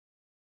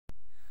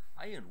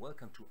Hi and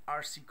welcome to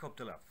RC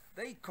Copter Love.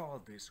 They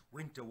call this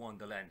winter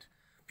wonderland.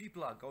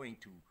 People are going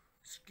to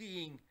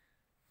skiing,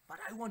 but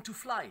I want to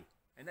fly.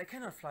 And I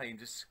cannot fly in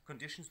these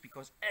conditions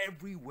because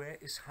everywhere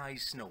is high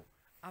snow.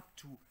 Up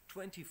to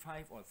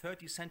 25 or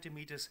 30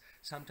 centimeters,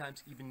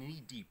 sometimes even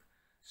knee deep.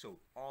 So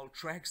all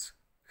tracks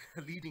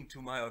leading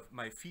to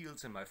my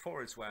fields and my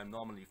forests where I'm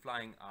normally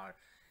flying are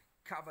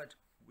covered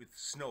with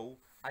snow.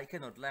 I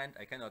cannot land,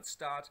 I cannot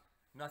start,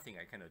 nothing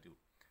I cannot do.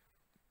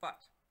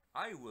 But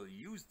I will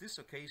use this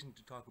occasion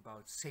to talk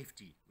about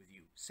safety with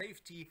you.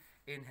 Safety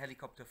in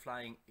helicopter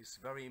flying is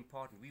very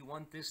important. We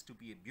want this to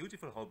be a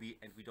beautiful hobby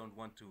and we don't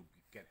want to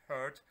get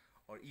hurt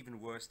or even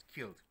worse,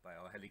 killed by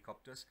our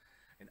helicopters.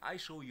 And I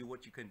show you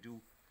what you can do.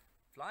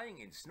 Flying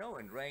in snow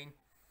and rain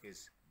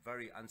is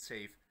very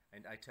unsafe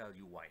and I tell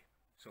you why.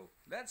 So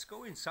let's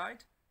go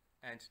inside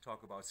and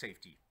talk about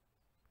safety.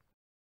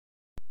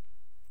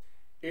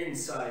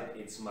 Inside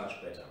it's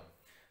much better.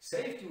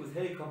 Safety with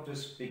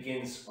helicopters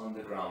begins on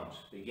the ground,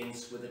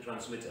 begins with the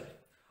transmitter.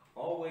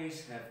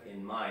 Always have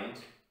in mind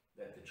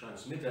that the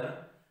transmitter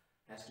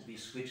has to be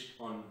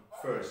switched on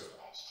first.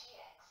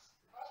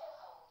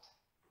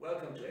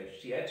 Welcome to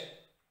HTH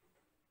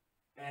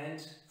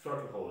and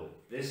throttle hold.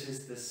 This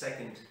is the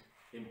second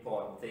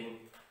important thing.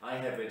 I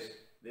have it,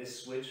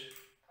 this switch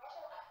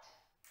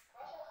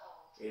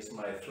is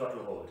my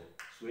throttle hold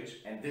switch,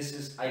 and this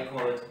is, I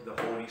call it the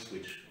holy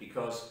switch,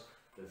 because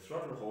the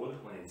throttle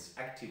hold, when it's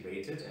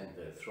activated and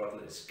the throttle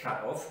is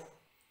cut off,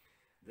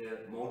 the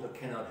motor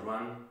cannot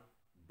run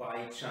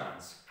by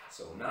chance.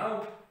 So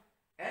now,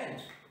 and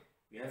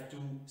you have to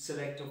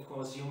select, of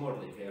course, your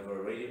model. If you have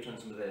a radio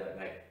transmitter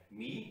like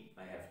me,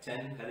 I have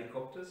 10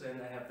 helicopters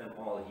and I have them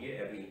all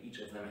here. Each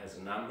of them has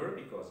a number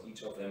because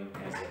each of them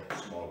has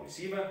a small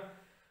receiver,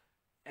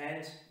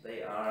 and they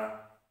have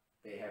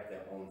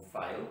their own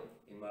file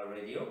in my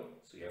radio.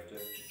 So you have to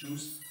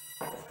choose,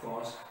 of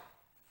course,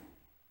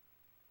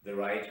 the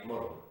right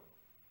model.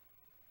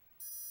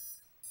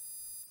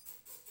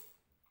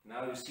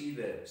 Now you see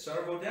the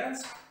servo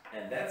dance,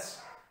 and that's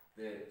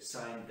the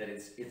sign that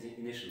it's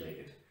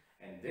initiated.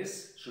 And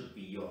this should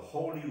be your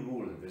holy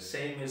rule. The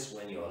same as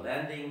when you're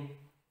landing.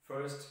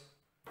 First,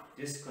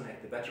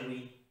 disconnect the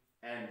battery,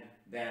 and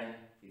then,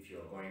 if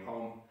you're going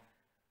home,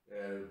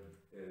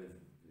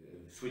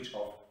 switch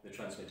off the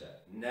transmitter.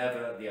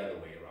 Never the other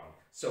way around.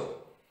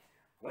 So,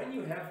 when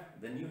you have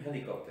the new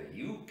helicopter,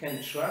 you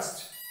can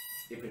trust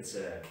if it's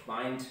a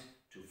bind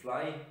to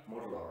fly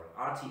model or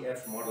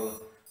RTF model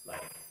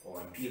like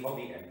OMP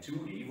Hobby M2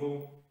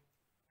 Evo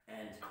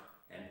and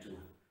M2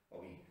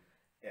 Hobby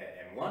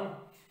M1,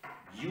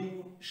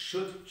 you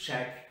should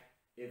check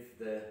if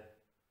the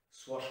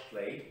swash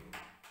plate,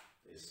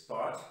 this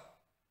part,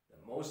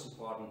 the most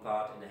important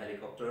part in a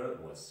helicopter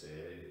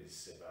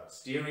is about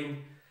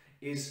steering,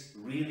 is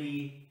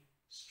really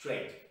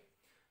straight.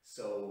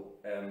 So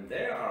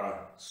there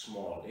are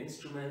small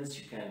instruments,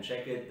 you can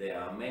check it. There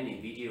are many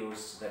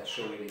videos that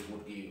show it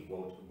would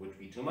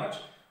be too much,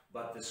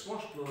 but the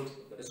swash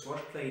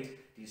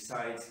plate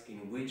decides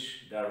in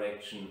which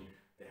direction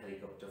the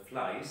helicopter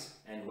flies,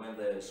 and when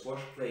the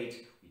swash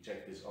plate, we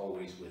check this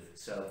always with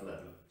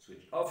self-level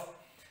switch off,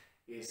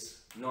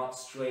 is not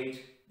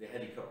straight, the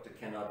helicopter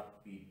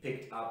cannot be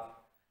picked up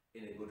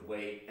in a good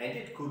way, and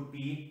it could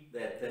be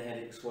that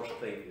the swash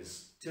plate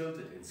is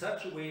tilted in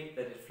such a way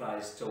that it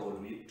flies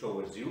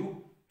towards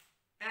you,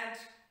 and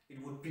it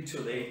would be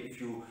too late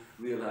if you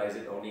realize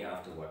it only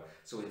afterward.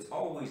 So it's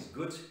always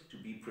good to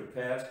be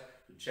prepared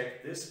to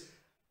check this.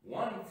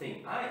 One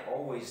thing I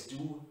always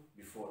do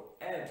before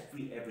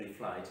every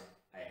flight,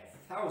 I have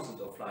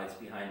thousands of flights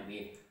behind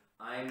me,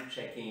 I'm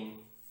checking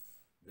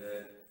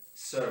the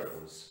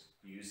servos.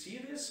 Do you see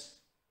this?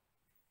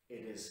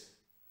 It is,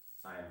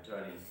 I am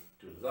turning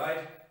to the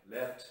side,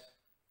 left,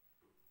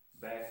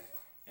 back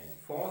and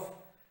forth,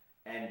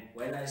 and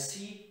when I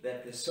see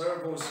that the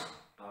servos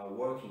are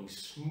working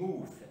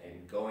smooth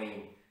and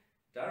going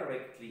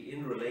directly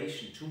in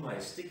relation to my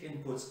stick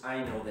inputs,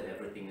 I know that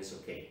everything is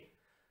okay.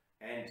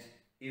 And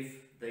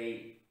if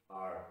they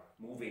are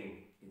moving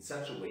in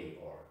such a way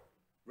or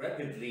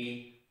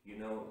rapidly, you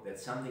know that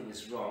something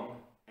is wrong,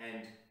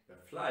 and a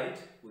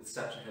flight with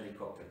such a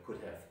helicopter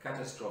could have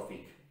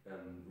catastrophic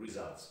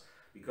results,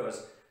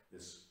 because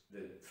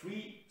the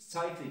three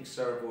cyclic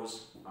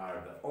servos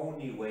are the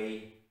only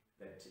way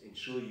that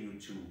ensure you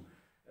to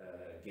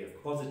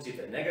give positive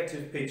and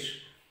negative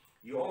pitch.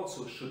 You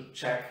also should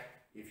check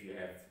if you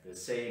have the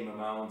same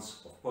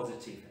amounts of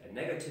positive and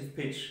negative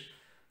pitch,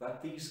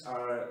 but these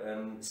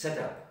are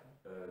setup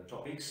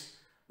topics,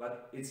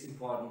 but it's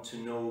important to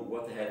know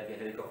what the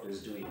helicopter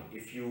is doing.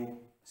 If you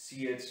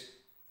see it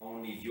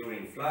only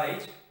during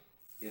flight,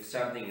 if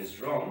something is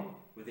wrong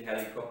with the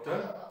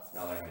helicopter,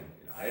 now I'm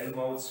in idle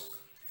modes,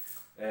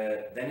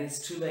 then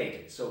it's too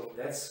late. So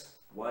that's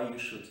why you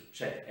should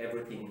check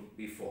everything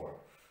before.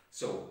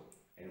 So,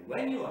 and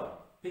when you are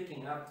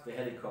picking up the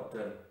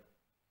helicopter,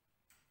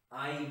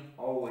 I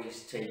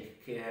always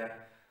take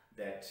care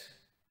that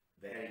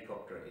the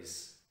helicopter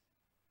is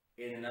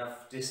in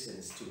enough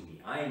distance to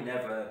me. I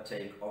never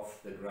take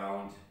off the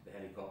ground the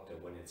helicopter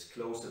when it's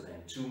closer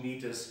than 2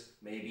 meters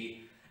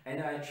maybe,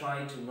 and I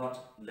try to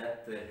not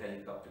let the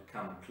helicopter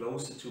come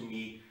closer to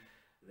me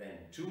than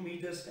 2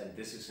 meters, and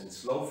this is in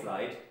slow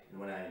flight. And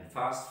when I'm in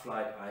fast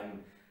flight,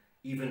 I'm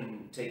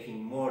even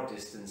taking more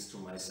distance to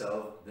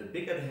myself. The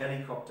bigger the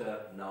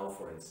helicopter, now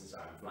for instance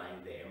I'm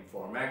flying the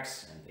M4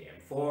 Max and the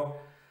M4,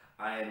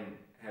 I'm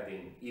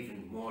having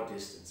even more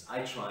distance.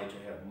 I try to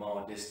have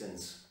more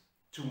distance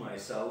to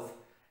myself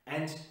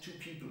and to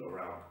people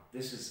around.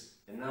 This is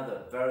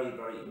another very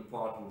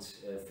important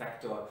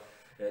factor.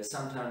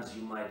 Sometimes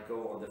you might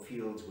go on the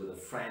field with a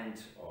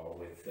friend or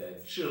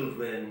with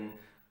children,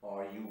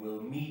 or you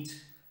will meet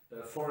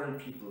foreign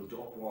people,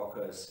 dog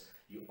walkers.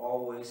 You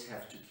always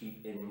have to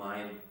keep in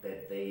mind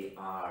that they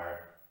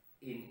are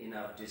in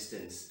enough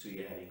distance to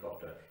your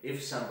helicopter.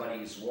 If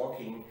somebody is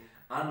walking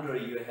under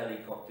your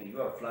helicopter,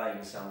 you are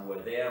flying somewhere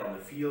there on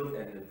the field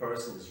and the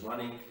person is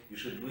running, you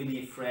should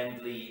really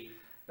friendly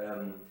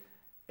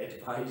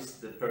advise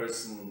the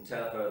person,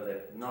 tell her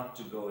that not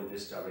to go in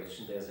this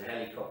direction. There's a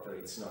helicopter,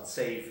 it's not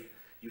safe.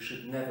 You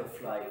should never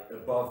fly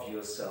above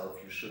yourself.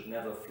 You should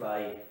never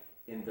fly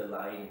in the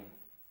line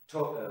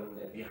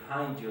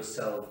behind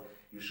yourself.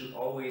 You should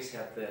always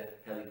have the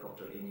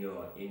helicopter in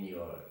your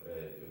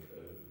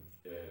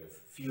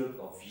field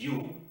of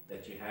view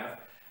that you have.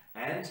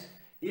 And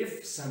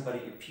if somebody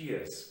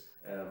appears,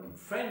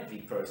 friendly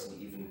person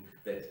even,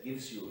 that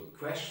gives you a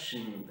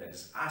question, that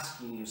is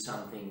asking you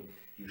something,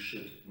 you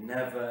should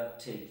never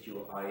take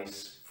your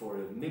eyes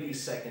for a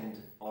millisecond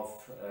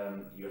off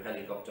your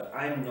helicopter.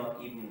 I'm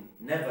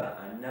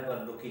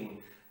never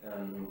looking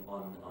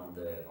on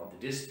the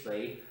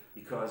display,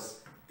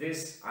 because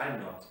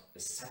I'm not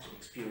such an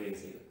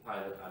experienced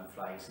pilot. I'm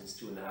flying since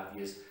 2.5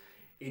 years.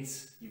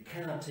 You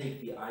cannot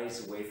take the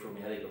eyes away from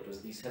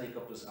helicopters. These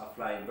helicopters are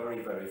flying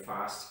very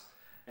fast,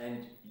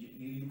 and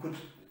you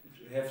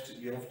have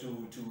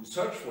to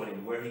search for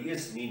him where he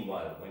is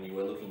meanwhile when you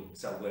are looking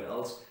somewhere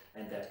else,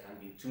 and that can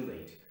be too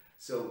late.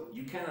 So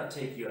you cannot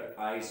take your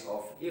eyes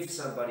off. If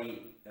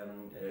somebody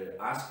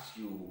asks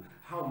you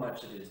how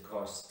much it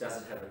costs,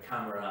 does it have a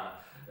camera,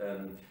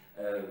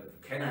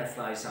 can I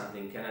fly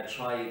something, can I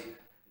try it,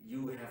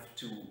 you have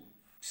to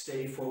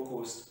stay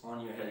focused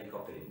on your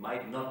helicopter. It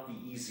might not be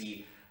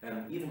easy.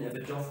 Even if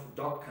a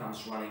dog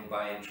comes running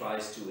by and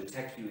tries to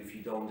attack you, if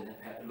you don't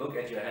look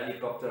at your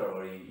helicopter,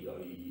 or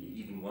he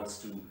even wants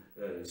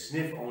to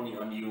sniff only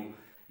on you,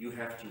 you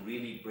have to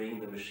really bring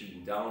the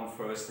machine down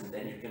first, and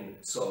then you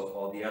can solve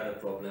all the other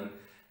problem.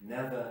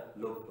 Never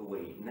look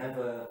away.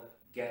 Never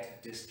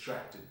get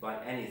distracted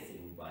by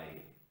anything, by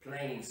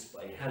planes,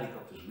 by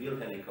helicopters, real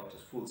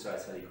helicopters,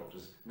 full-size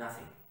helicopters,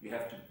 nothing. You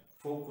have to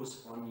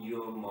focus on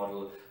your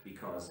model,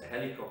 because a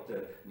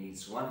helicopter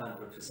needs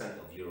 100%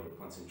 of your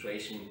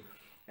concentration.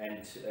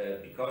 And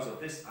because of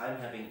this, I'm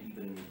having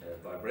even a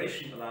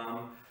vibration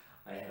alarm.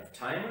 I have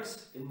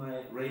timers in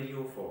my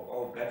radio for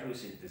all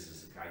batteries. This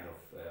is a kind of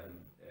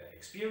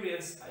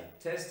experience. I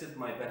tested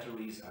my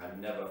batteries. I'm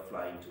never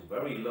flying to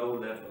very low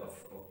level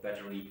of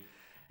battery,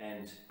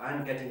 and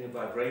I'm getting a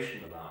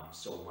vibration alarm.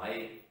 So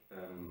my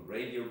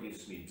radio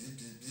gives me bzz,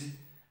 bzz, bzz,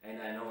 and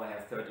I know I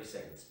have 30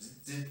 seconds.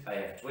 Bzz, bzz, I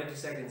have 20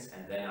 seconds,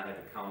 and then I have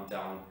a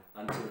countdown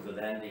until the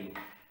landing,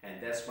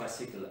 and that's my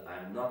signal.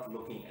 I'm not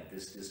looking at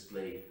this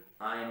display.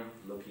 I'm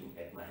looking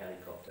at my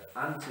helicopter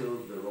until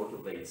the rotor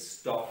blades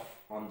stop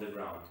on the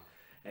ground.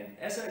 And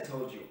as I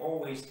told you,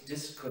 always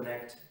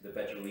disconnect the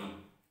battery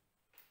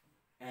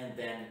and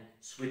then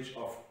switch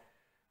off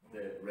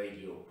the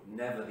radio,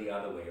 never the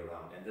other way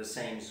around. And the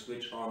same,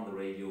 switch on the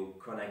radio,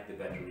 connect the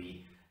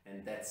battery,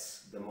 and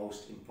that's the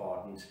most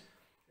important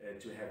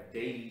to have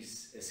daily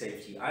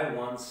safety. I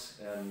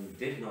once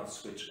did not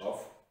switch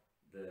off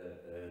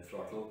the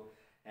throttle,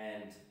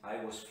 and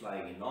I was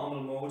flying in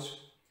normal mode,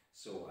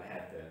 so I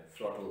had the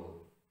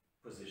throttle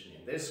position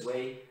in this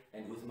way,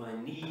 and with my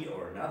knee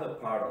or another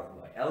part of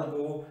my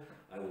elbow,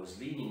 I was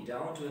leaning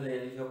down to the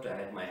helicopter. I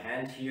had my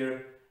hand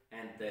here,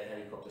 and the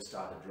helicopter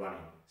started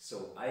running.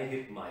 So I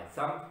hit my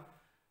thumb,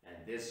 and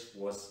this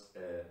was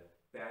a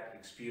bad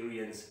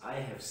experience. I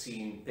have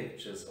seen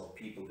pictures of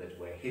people that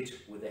were hit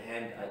with a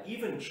hand. I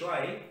even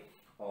try,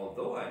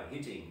 although I'm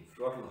hitting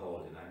throttle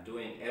hold and I'm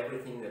doing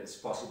everything that is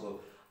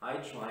possible, I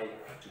try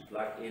to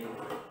plug in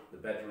the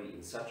battery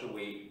in such a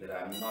way that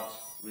I'm not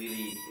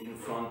really in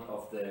front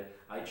of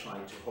I try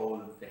to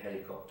hold the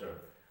helicopter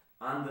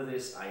under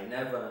this. I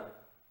never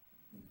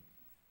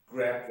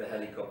grab the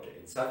helicopter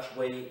in such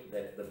way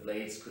that the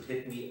blades could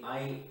hit me.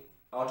 I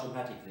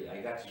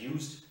got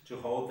used to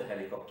hold the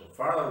helicopter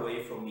far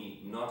away from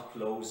me, not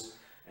close,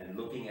 and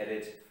looking at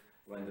it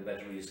when the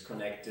battery is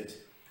connected.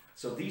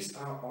 So these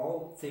are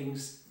all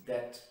things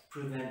that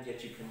prevent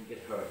that you can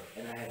get hurt,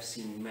 and I have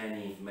seen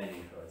many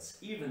hurts.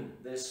 Even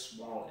this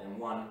small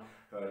M1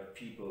 hurt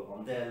people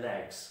on their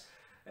legs.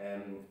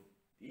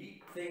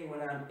 The thing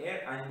when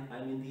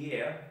I'm in the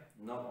air,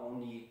 not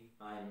only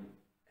I'm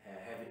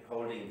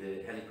holding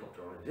the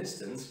helicopter on a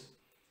distance,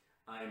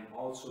 I'm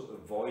also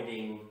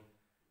avoiding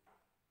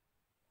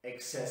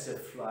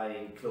excessive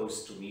flying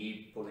close to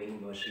me, pulling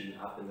the machine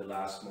up in the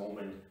last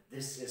moment.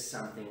 This is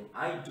something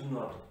I do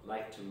not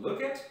like to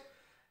look at,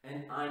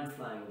 and I'm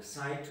flying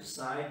side to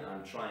side.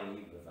 I'm trying,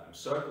 even if I'm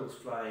circles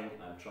flying,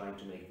 I'm trying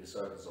to make the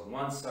circles on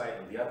one side,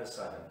 on the other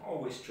side. I'm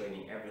always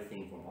training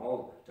everything from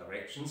all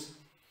directions.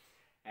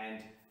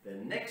 And the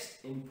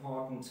next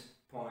important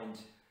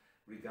point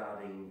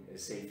regarding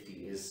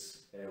safety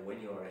is when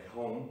you're at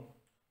home,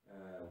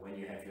 when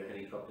you have your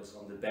helicopters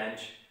on the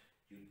bench,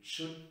 you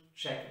should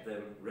check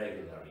them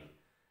regularly.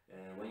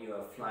 When you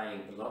are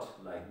flying a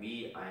lot, like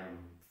me, I'm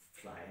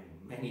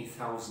flying many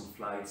thousand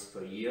flights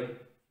per year.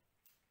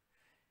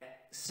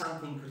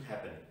 Something could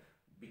happen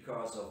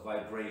because of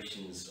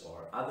vibrations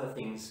or other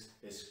things.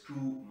 A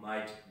screw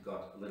might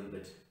got a little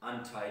bit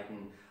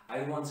untightened.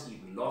 I once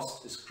even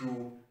lost a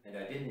screw and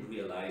I didn't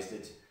realize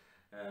it.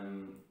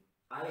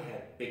 I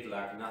had big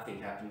luck,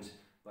 nothing happened,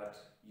 but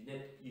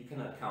you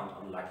cannot count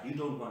on luck. You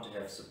don't want to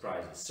have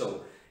surprises.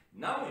 So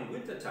now in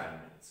winter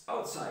time, it's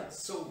outside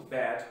so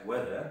bad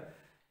weather,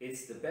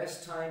 it's the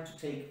best time to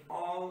take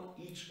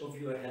each of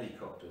your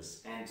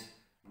helicopters and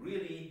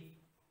really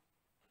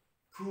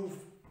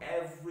prove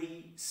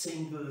every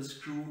single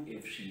screw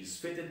if she's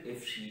fitted,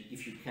 if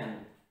you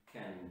can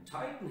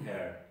tighten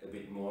her a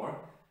bit more.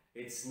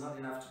 It's not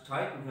enough to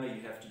tighten her,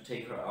 you have to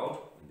take her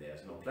out when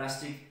there's no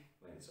plastic,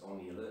 when it's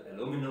only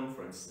aluminum,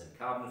 for instance, and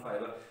carbon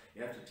fiber.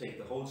 You have to take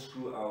the whole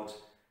screw out,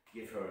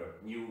 give her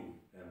new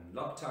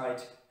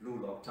Loctite, blue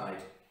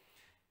Loctite,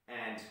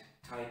 and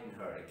tighten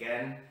her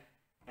again,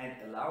 and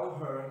allow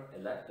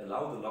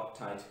the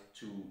Loctite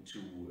to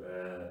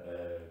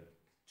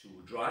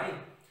dry,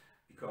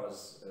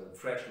 because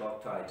fresh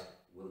Loctite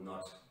will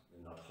not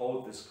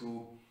hold the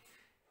screw.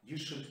 You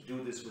should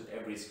do this with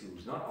every screw,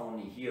 not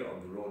only here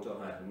on the rotor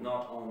head,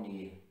 not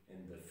only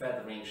in the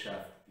feathering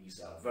shaft. These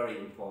are very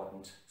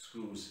important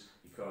screws,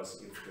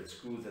 because if the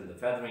screws in the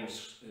feathering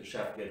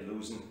shaft get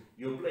loosened,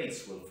 your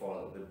blades will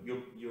fall.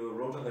 Your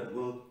rotor head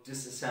will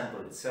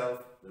disassemble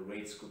itself. The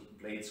blades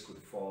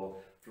could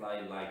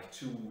fly like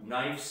two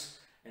knives,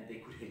 and they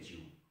could hit you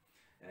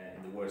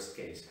in the worst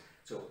case.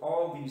 So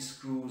all these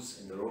screws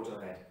in the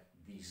rotor head,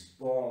 these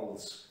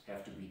balls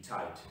have to be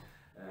tight.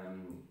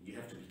 You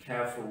have to be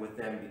careful with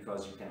them,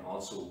 because you can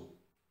also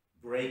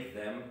break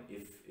them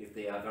if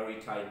they are very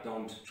tight.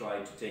 Don't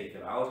try to take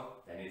them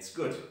out, then it's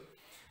good.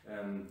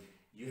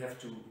 You have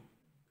to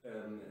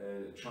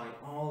try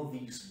all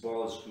these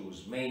ball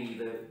screws, mainly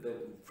the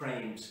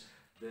frames,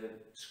 the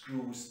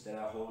screws that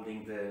are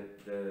holding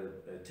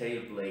the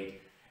tail blade.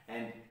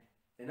 And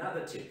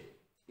another tip,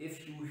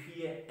 if you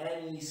hear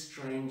any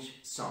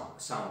strange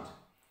sound,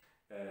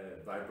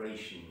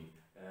 vibration,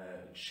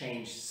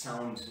 changed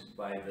sound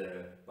by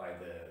the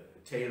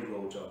tail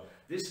rotor,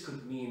 this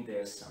could mean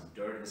there's some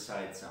dirt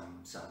inside,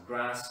 some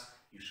grass.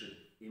 You should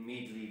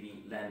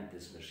immediately land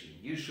this machine.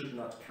 You should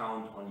not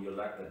count on your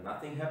luck that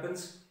nothing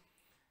happens.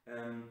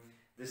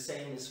 The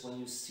same is when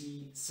you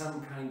see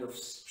some kind of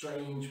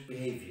strange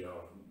behavior.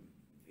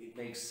 It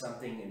makes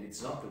something, and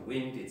it's not the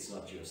wind, it's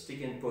not your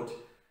stick input.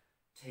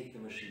 Take the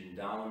machine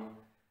down,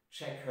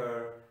 check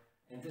her,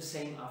 and the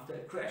same after a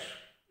crash.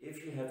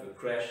 If you have a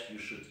crash, you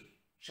should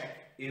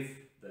check if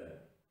the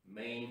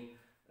main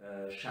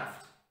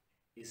shaft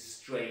is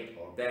straight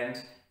or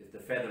bent, if the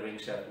feathering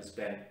shaft is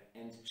bent,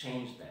 and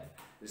change them.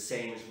 The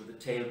same is with the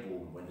tail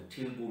boom. When the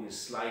tail boom is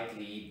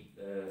slightly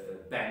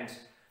bent,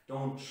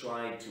 don't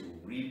try to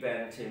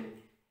rebend him.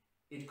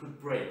 It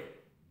could break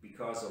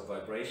because of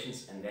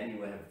vibrations, and then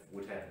you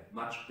would have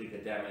much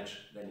bigger damage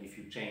than if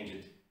you change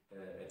it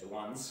at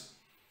once.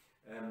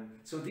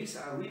 So these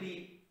are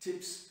really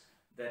tips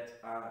that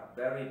are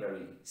very,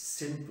 very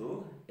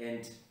simple.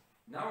 And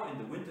now in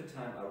the winter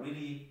time, I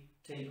really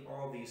take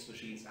all these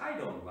machines. I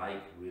don't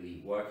like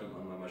really working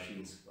on my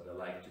machines, but I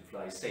like to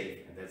fly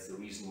safe, and that's the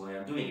reason why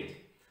I'm doing it.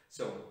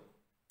 So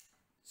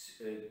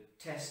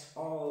test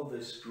all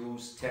the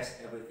screws, test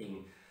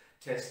everything,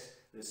 test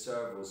the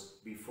servos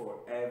before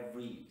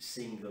every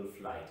single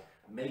flight.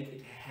 Make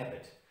it a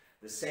habit.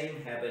 The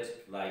same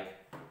habit like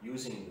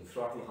using the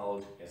throttle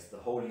hold as the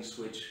holy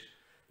switch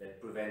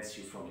that prevents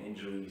you from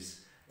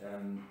injuries,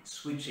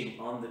 switching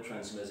on the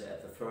transmitter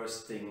at the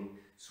first thing,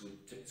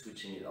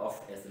 switching it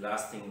off as the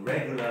last thing.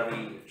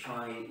 Regularly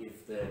try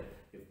if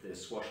the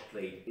swash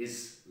plate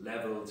is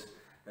leveled.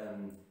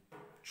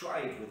 Try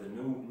it with a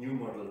new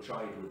model,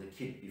 try it with a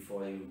kit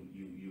before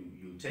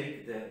you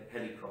take the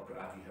helicopter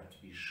up. You have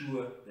to be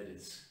sure that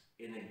it's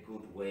in a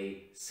good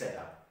way set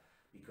up,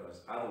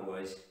 because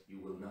otherwise you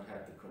will not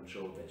have the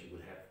control that you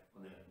would have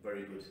on a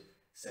very good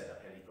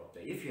setup helicopter.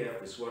 If you have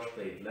the swash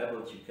plate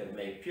leveled, you can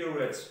make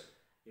pirouettes.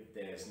 If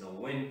there's no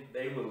wind,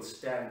 they will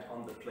stand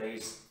on the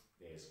place.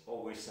 There's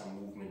always some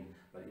movement,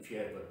 but if you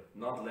have a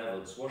not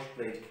leveled swash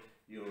plate,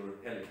 your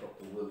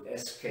helicopter will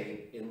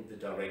escape in the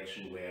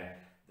direction where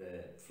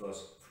the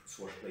first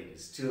swash plate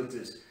is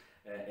tilted,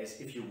 as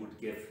if you would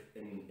give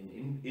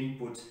an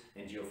input,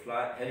 and your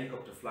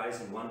helicopter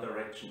flies in one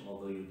direction,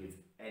 although you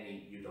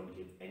don't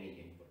give any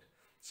input.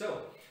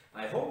 So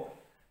I hope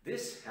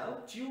this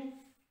helped you,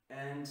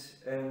 and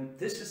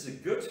this is a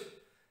good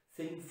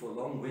think for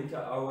long winter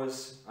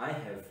hours. I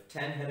have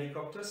 10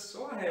 helicopters,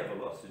 so I have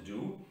a lot to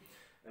do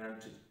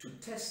to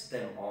test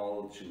them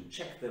all, to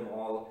check them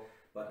all,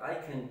 but I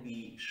can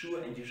be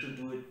sure, and you should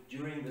do it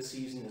during the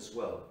season as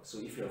well. So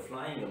if you're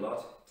flying a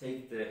lot,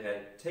 take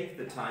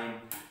the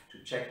time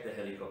to check the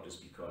helicopters,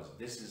 because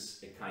this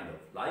is a kind of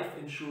life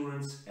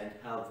insurance and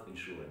health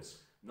insurance,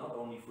 not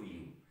only for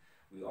you.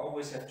 We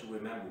always have to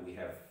remember we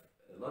have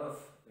a lot of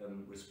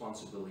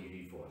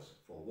responsibility for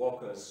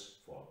walkers,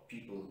 for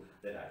people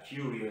that are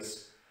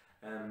curious.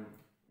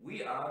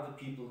 We are the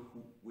people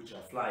which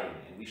are flying,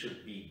 and we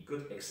should be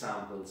good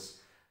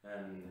examples,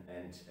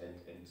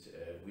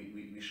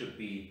 we should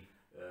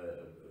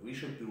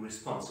be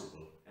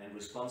responsible. And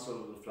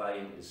responsible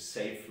flying is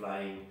safe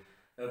flying,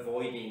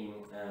 avoiding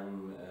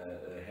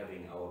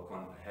having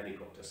our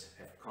helicopters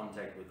have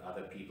contact with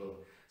other people.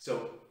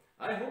 So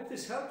I hope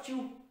this helped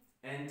you,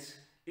 and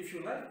if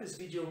you like this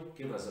video,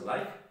 give us a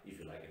like. If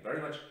you like it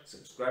very much,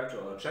 subscribe to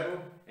our channel,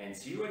 and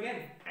see you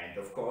again. And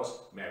of course,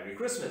 Merry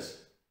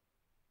Christmas!